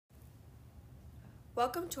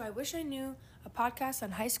Welcome to I Wish I Knew, a podcast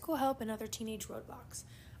on high school help and other teenage roadblocks.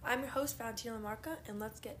 I'm your host, Valentina Lamarca, and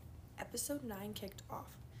let's get episode 9 kicked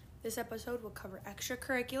off. This episode will cover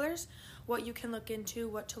extracurriculars, what you can look into,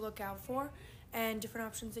 what to look out for, and different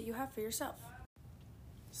options that you have for yourself.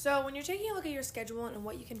 So when you're taking a look at your schedule and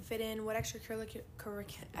what you can fit in, what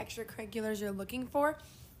extracurriculars you're looking for,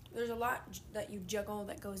 there's a lot that you juggle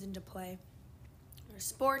that goes into play. There's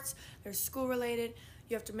sports, there's school-related.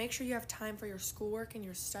 You have to make sure you have time for your schoolwork and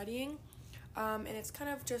your studying. And it's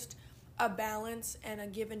kind of just a balance and a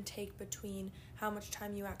give and take between how much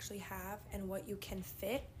time you actually have and what you can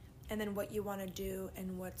fit, and then what you want to do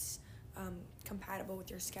and what's compatible with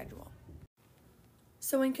your schedule.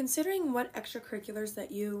 So when considering what extracurriculars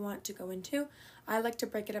that you want to go into, I like to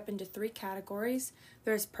break it up into 3 categories.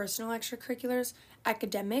 There's personal extracurriculars,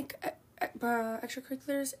 academic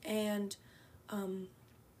extracurriculars, and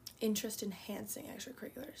interest-enhancing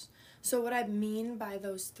extracurriculars. So what I mean by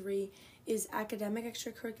those 3 is academic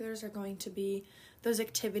extracurriculars are going to be those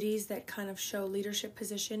activities that kind of show leadership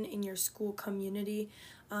position in your school community.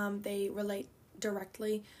 They relate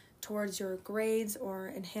directly towards your grades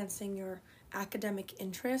or enhancing your academic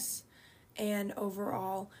interests, and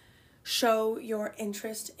overall show your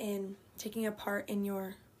interest in taking a part in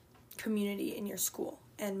your community, in your school,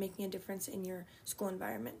 and making a difference in your school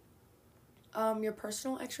environment. Your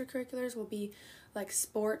personal extracurriculars will be like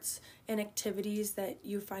sports and activities that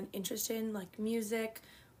you find interest in, like music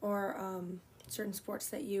or certain sports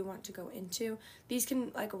that you want to go into. These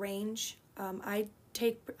can range. I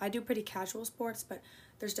do pretty casual sports, but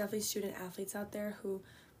there's definitely student athletes out there who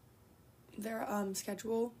their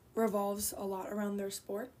schedule revolves a lot around their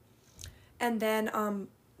sport. And then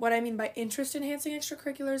what I mean by interest-enhancing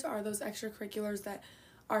extracurriculars are those extracurriculars that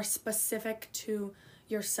are specific to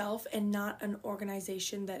yourself and not an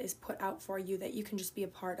organization that is put out for you that you can just be a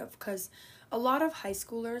part of, because a lot of high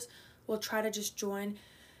schoolers will try to just join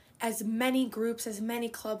as many groups, as many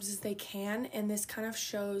clubs as they can, and this kind of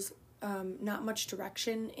shows not much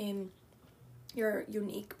direction in your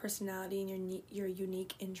unique personality and your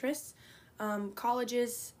unique interests.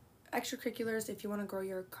 Colleges, extracurriculars, if you want to grow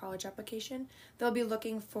your college application, they'll be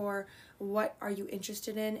looking for what are you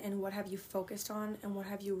interested in and what have you focused on and what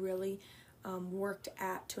have you really worked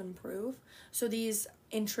at to improve. So these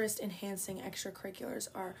interest-enhancing extracurriculars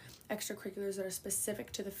are extracurriculars that are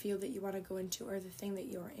specific to the field that you want to go into or the thing that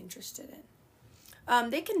you are interested in.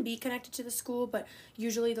 They can be connected to the school, but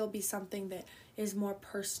usually there'll be something that is more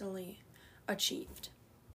personally achieved.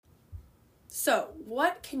 So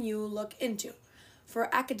what can you look into? For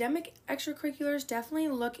academic extracurriculars, definitely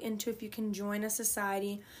look into if you can join a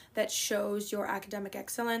society that shows your academic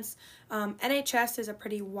excellence. NHS is a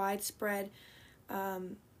pretty widespread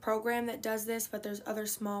program that does this, but there's other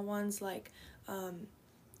small ones like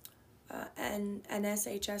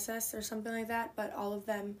NSHSS or something like that, but all of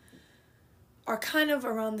them are kind of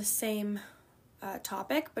around the same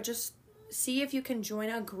topic. But just see if you can join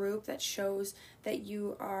a group that shows that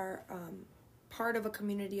you are part of a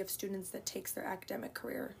community of students that takes their academic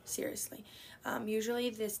career seriously. Usually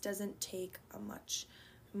this doesn't take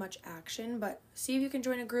much action, but see if you can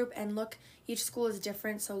join a group and look. Each school is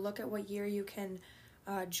different, so look at what year you can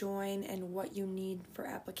join and what you need for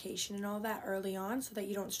application and all that early on so that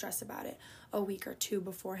you don't stress about it a week or 2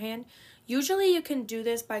 beforehand. Usually you can do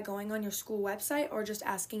this by going on your school website or just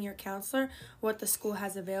asking your counselor what the school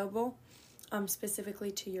has available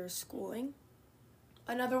specifically to your schooling.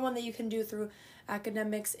 Another one that you can do through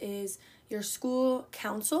academics is your school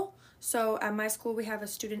council. So at my school, we have a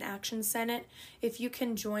student action senate. If you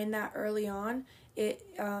can join that early on,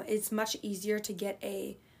 it's much easier to get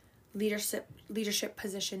a leadership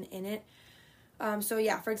position in it.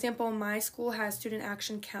 For example, my school has student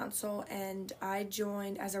action council, and I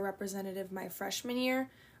joined as a representative my freshman year,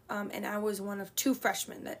 and I was one of 2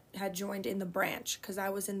 freshmen that had joined in the branch because I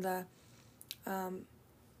was in the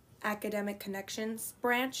academic connections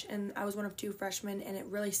branch, and I was one of 2 freshmen, and it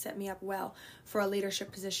really set me up well for a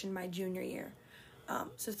leadership position my junior year.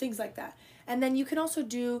 So things like that. And then you can also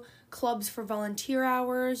do clubs for volunteer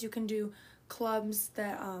hours. You can do clubs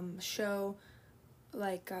that show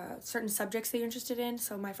certain subjects that you're interested in.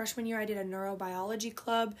 So my freshman year I did a neurobiology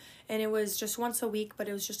club, and it was just once a week, but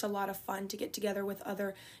it was just a lot of fun to get together with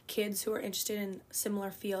other kids who are interested in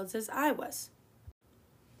similar fields as I was.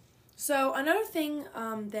 So another thing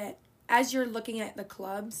that as you're looking at the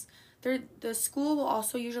clubs, the school will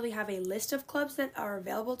also usually have a list of clubs that are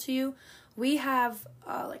available to you. We have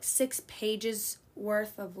 6 pages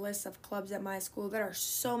worth of lists of clubs at my school. There are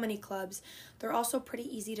so many clubs. They're also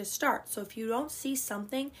pretty easy to start. So if you don't see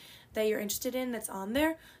something that you're interested in that's on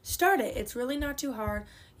there, start it. It's really not too hard.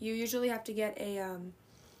 you usually have to get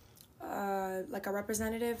like a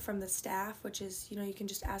representative from the staff, which is, you can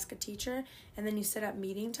just ask a teacher, and then you set up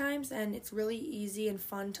meeting times, and it's really easy and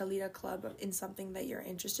fun to lead a club in something that you're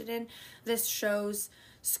interested in. This shows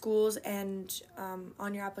schools and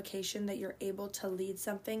on your application that you're able to lead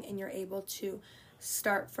something and you're able to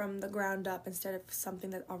start from the ground up instead of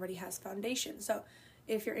something that already has foundation. So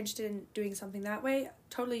if you're interested in doing something that way,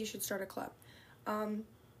 totally you should start a club.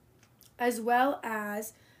 As well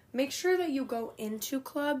as make sure that you go into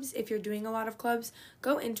clubs. If you're doing a lot of clubs,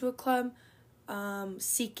 go into a club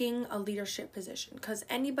seeking a leadership position, because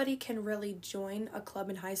anybody can really join a club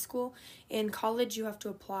in high school. In college, you have to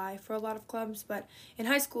apply for a lot of clubs, but in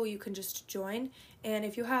high school, you can just join. And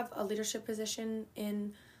if you have a leadership position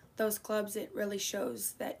in those clubs, it really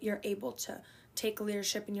shows that you're able to take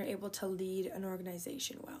leadership and you're able to lead an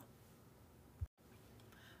organization well.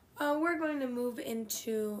 We're going to move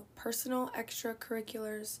into personal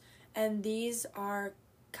extracurriculars, and these are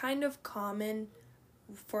kind of common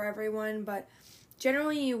for everyone, but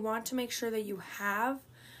generally you want to make sure that you have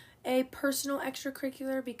a personal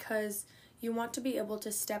extracurricular because you want to be able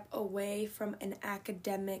to step away from an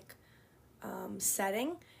academic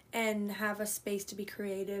setting and have a space to be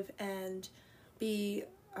creative and be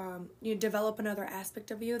develop another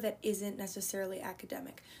aspect of you that isn't necessarily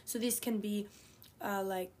academic. So these can be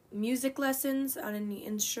like music lessons on any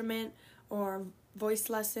instrument, or voice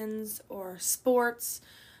lessons, or sports,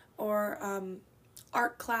 or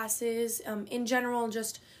art classes. In general,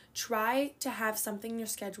 just try to have something in your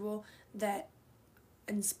schedule that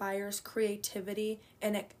inspires creativity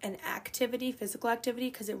and an activity, physical activity,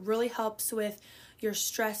 because it really helps with your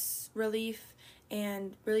stress relief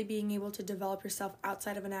and really being able to develop yourself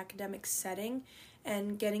outside of an academic setting,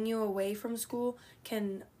 and getting you away from school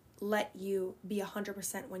can let you be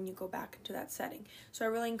 100% when you go back into that setting. So I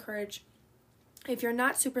really encourage, if you're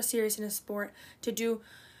not super serious in a sport, to do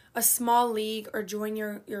a small league or join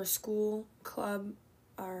your school club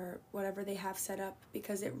or whatever they have set up,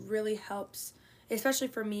 because it really helps. Especially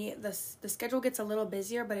for me, the schedule gets a little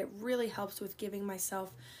busier, but it really helps with giving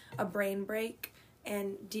myself a brain break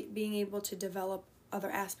and being able to develop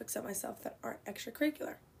other aspects of myself that aren't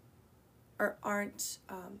extracurricular or aren't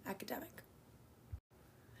academic.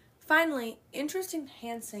 Finally,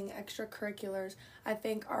 interest-enhancing extracurriculars, I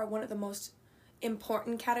think, are one of the most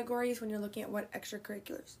important categories when you're looking at what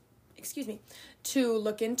extracurriculars, to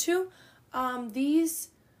look into. These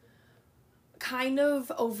kind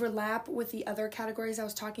of overlap with the other categories I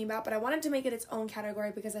was talking about, but I wanted to make it its own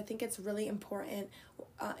category because I think it's really important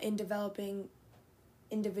in developing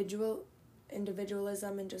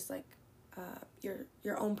individualism and just like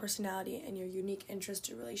your own personality and your unique interest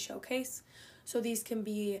to really showcase. So these can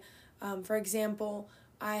be, for example,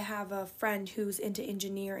 I have a friend who's into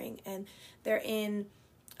engineering, and they're in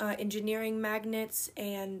engineering magnets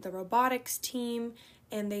and the robotics team,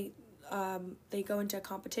 and they go into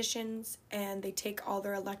competitions and they take all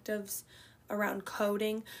their electives around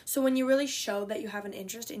coding. So when you really show that you have an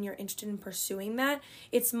interest and you're interested in pursuing that,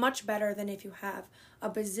 it's much better than if you have a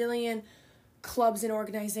bazillion clubs and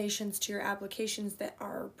organizations to your applications that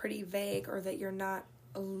are pretty vague or that you're not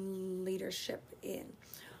leadership in.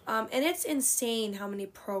 And it's insane how many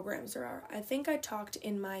programs there are. I think I talked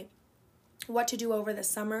in my what to do over the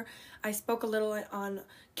summer. I spoke a little on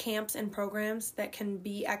camps and programs that can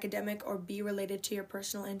be academic or be related to your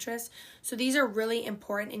personal interests. So these are really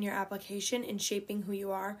important in your application in shaping who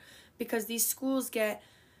you are, because these schools get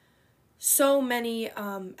so many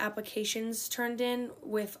applications turned in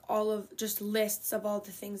with all of just lists of all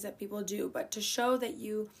the things that people do. But to show that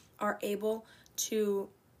you are able to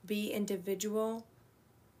be individual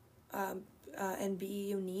and be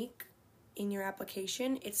unique in your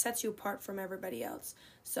application, it sets you apart from everybody else.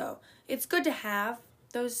 So it's good to have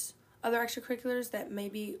those other extracurriculars that may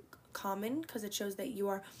be common because it shows that you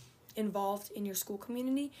are involved in your school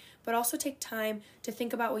community, but also take time to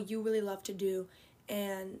think about what you really love to do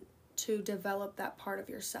and to develop that part of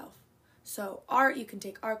yourself. So art, you can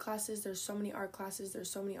take art classes. There's so many art classes. There's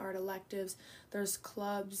so many art electives. There's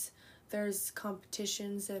clubs. There's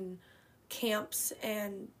competitions and camps,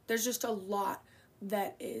 and there's just a lot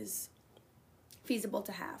that is feasible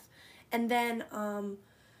to have. And then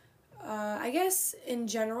I guess in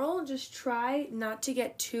general, just try not to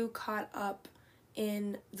get too caught up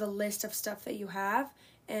in the list of stuff that you have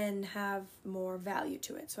and have more value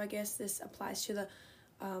to it. So I guess this applies to the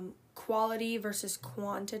quality versus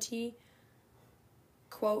quantity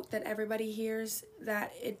quote that everybody hears,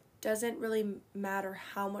 that it doesn't really matter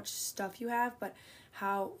how much stuff you have, but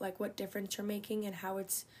how, like, what difference you're making and how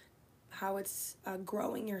it's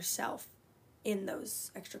growing yourself in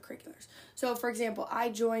those extracurriculars. So, for example, I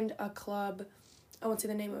joined a club. I won't say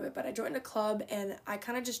the name of it, but I joined a club, and I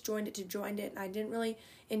kind of just joined it to join it, and I didn't really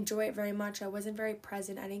enjoy it very much. I wasn't very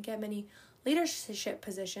present. I didn't get many leadership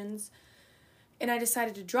positions, and I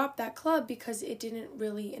decided to drop that club because it didn't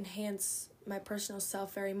really enhance my personal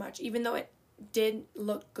self very much. Even though it did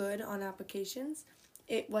look good on applications,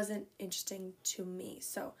 it wasn't interesting to me.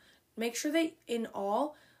 So make sure that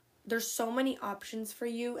there's so many options for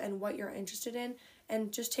you and what you're interested in,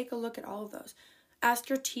 and just take a look at all of those. Ask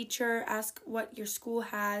your teacher, ask what your school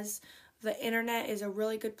has. The internet is a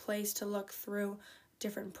really good place to look through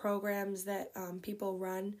different programs that people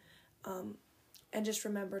run. And just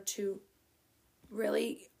remember to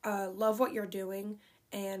really love what you're doing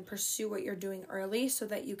and pursue what you're doing early so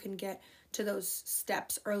that you can get to those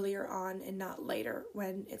steps earlier on and not later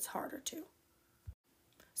when it's harder to.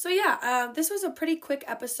 So yeah, this was a pretty quick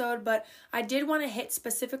episode, but I did want to hit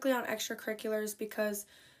specifically on extracurriculars because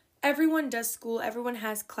everyone does school, everyone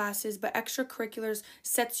has classes, but extracurriculars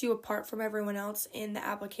sets you apart from everyone else in the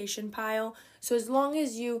application pile. So as long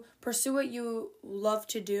as you pursue what you love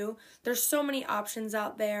to do, there's so many options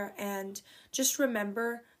out there, and just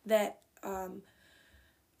remember that,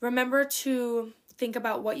 remember to think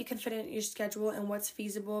about what you can fit in your schedule and what's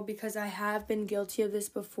feasible, because I have been guilty of this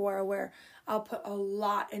before where I'll put a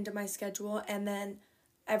lot into my schedule and then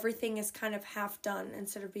everything is kind of half done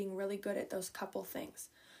instead of being really good at those couple things.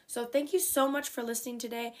 So thank you so much for listening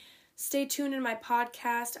today. Stay tuned in my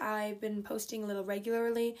podcast. I've been posting a little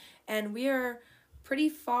regularly, and we are pretty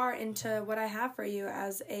far into what I have for you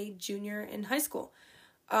as a junior in high school.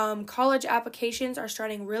 College applications are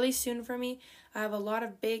starting really soon for me. I have a lot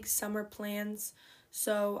of big summer plans.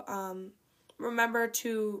 So remember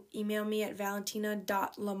to email me at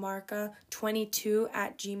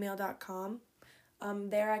valentina.lamarca22@gmail.com.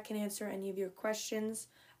 There I can answer any of your questions.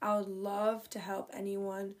 I would love to help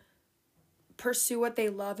anyone pursue what they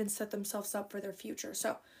love and set themselves up for their future.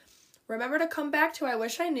 So remember to come back to I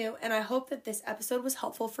Wish I Knew, and I hope that this episode was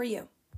helpful for you.